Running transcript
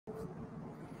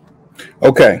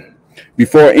Okay.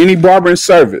 Before any barbering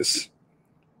service,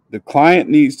 the client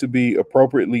needs to be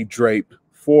appropriately draped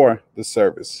for the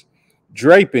service.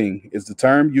 Draping is the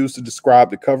term used to describe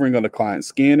the covering of the client's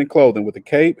skin and clothing with a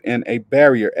cape and a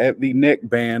barrier at the neck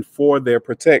band for their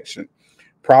protection.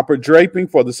 Proper draping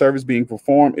for the service being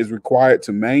performed is required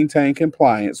to maintain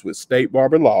compliance with state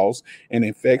barber laws and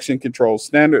infection control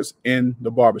standards in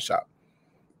the barbershop.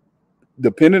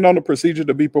 Depending on the procedure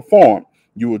to be performed,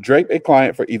 you will drape a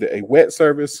client for either a wet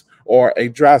service or a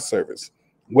dry service.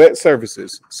 Wet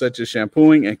services, such as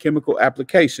shampooing and chemical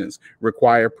applications,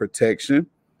 require protection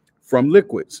from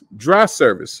liquids. Dry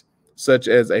service, such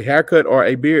as a haircut or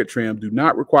a beard trim, do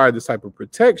not require this type of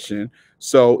protection,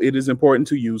 so it is important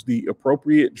to use the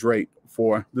appropriate drape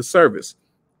for the service.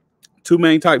 Two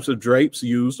main types of drapes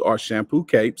used are shampoo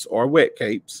capes or wet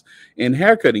capes and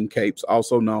haircutting capes,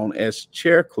 also known as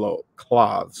chair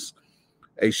cloths.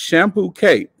 A shampoo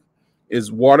cape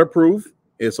is waterproof.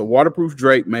 It's a waterproof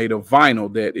drape made of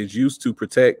vinyl that is used to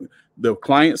protect the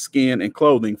client's skin and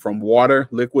clothing from water,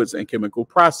 liquids, and chemical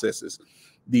processes.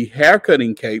 The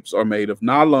haircutting capes are made of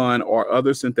nylon or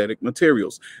other synthetic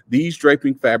materials. These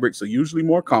draping fabrics are usually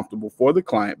more comfortable for the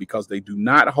client because they do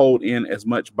not hold in as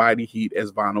much body heat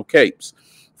as vinyl capes.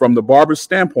 From the barber's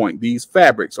standpoint, these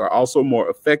fabrics are also more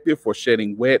effective for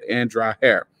shedding wet and dry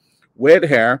hair. Wet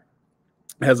hair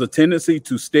has a tendency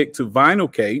to stick to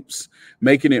vinyl capes,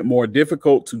 making it more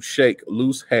difficult to shake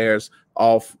loose hairs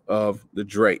off of the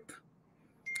drape.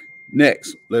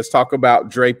 Next, let's talk about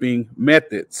draping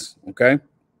methods, okay?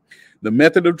 The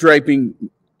method of draping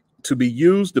to be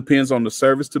used depends on the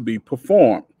service to be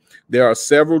performed. There are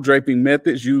several draping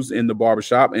methods used in the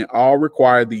barbershop, and all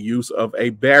require the use of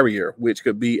a barrier, which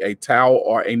could be a towel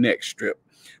or a neck strip,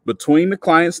 between the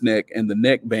client's neck and the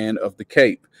neck band of the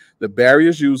cape. The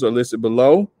barriers used are listed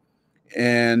below,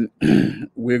 and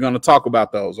we're going to talk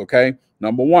about those, okay?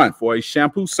 Number one, for a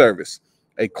shampoo service,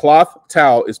 a cloth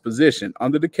towel is positioned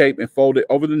under the cape and folded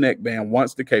over the neck band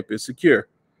once the cape is secure.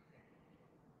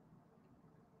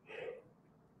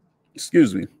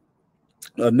 Excuse me.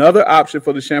 Another option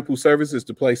for the shampoo service is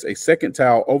to place a second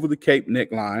towel over the cape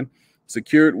neckline,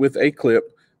 secured with a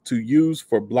clip, to use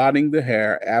for blotting the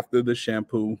hair after the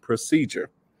shampoo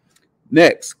procedure.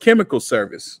 Next, chemical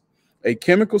service. A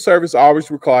chemical service always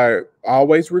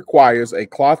requires a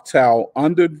cloth towel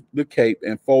under the cape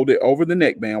and folded over the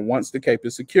neckband once the cape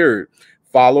is secured,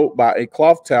 followed by a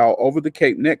cloth towel over the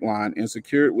cape neckline and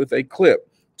secured with a clip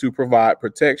to provide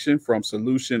protection from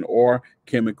solution or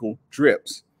chemical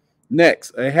drips.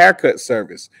 Next, a haircut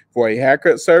service. For a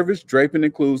haircut service, draping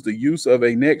includes the use of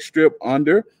a neck strip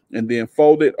under and then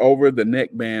folded over the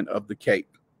neckband of the cape.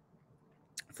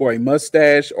 For a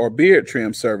mustache or beard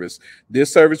trim service,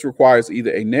 this service requires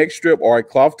either a neck strip or a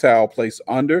cloth towel placed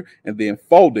under and then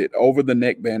folded over the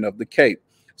neckband of the cape.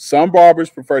 Some barbers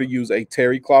prefer to use a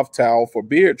terry cloth towel for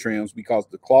beard trims because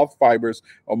the cloth fibers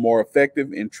are more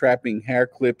effective in trapping hair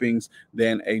clippings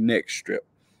than a neck strip.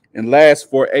 And last,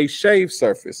 for a shave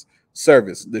service,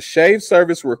 the shave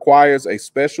service requires a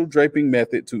special draping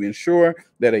method to ensure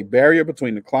that a barrier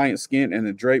between the client's skin and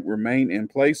the drape remain in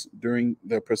place during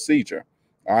the procedure.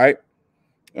 All right.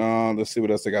 Let's see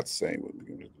what else I got to say.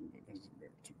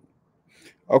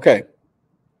 Okay.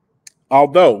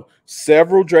 Although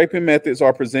several draping methods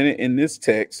are presented in this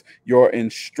text, your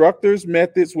instructor's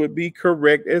methods would be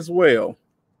correct as well.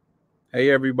 Hey,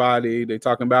 everybody, they're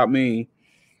talking about me.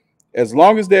 As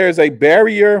long as there is a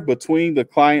barrier between the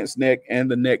client's neck and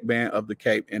the neckband of the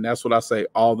cape. And that's what I say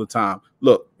all the time.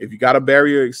 Look, if you got a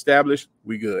barrier established,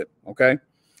 we good. Okay.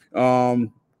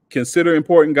 Consider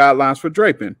important guidelines for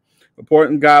draping.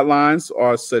 Important guidelines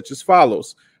are such as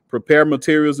follows. Prepare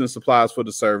materials and supplies for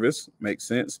the service. Makes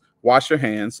sense. Wash your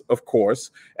hands, of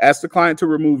course. Ask the client to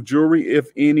remove jewelry, if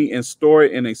any, and store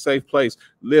it in a safe place.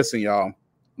 Listen, y'all.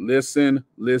 Listen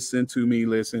to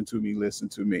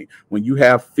me. When you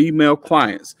have female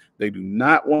clients, they do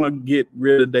not want to get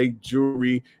rid of their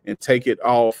jewelry and take it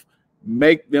off.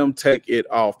 Make them take it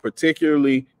off,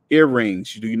 particularly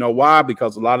earrings. Do you know why?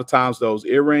 Because a lot of times those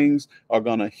earrings are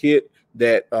going to hit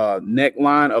that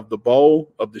neckline of the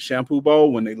bowl, of the shampoo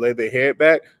bowl, when they lay their head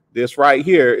back. This right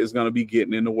here is going to be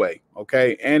getting in the way,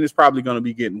 okay? And it's probably going to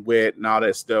be getting wet and all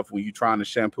that stuff when you're trying to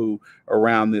shampoo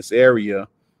around this area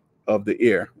of the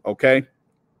ear, okay?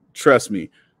 Trust me.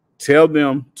 Tell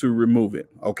them to remove it,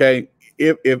 okay?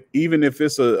 Even if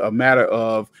it's a matter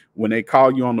of when they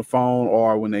call you on the phone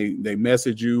or when they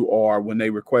message you or when they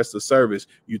request a service,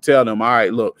 you tell them, all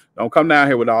right, look, don't come down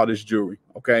here with all this jewelry,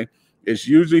 okay? It's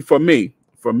usually for me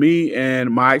and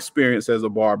my experience as a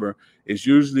barber, it's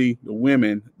usually the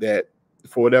women that,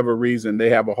 for whatever reason, they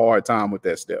have a hard time with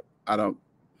that step.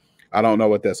 I don't know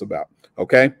what that's about.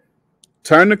 Okay.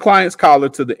 Turn the client's collar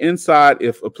to the inside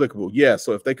if applicable. Yeah.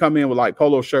 So if they come in with like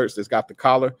polo shirts that's got the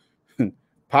collar,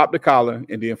 pop the collar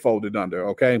and then fold it under.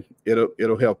 Okay.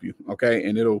 It'll help you. Okay.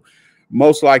 And it'll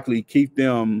most likely keep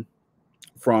them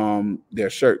from their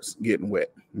shirts getting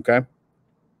wet. Okay.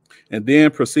 And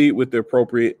then proceed with the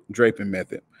appropriate draping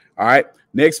method. All right.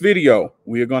 Next video,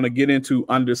 we are going to get into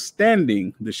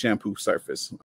understanding the shampoo surface.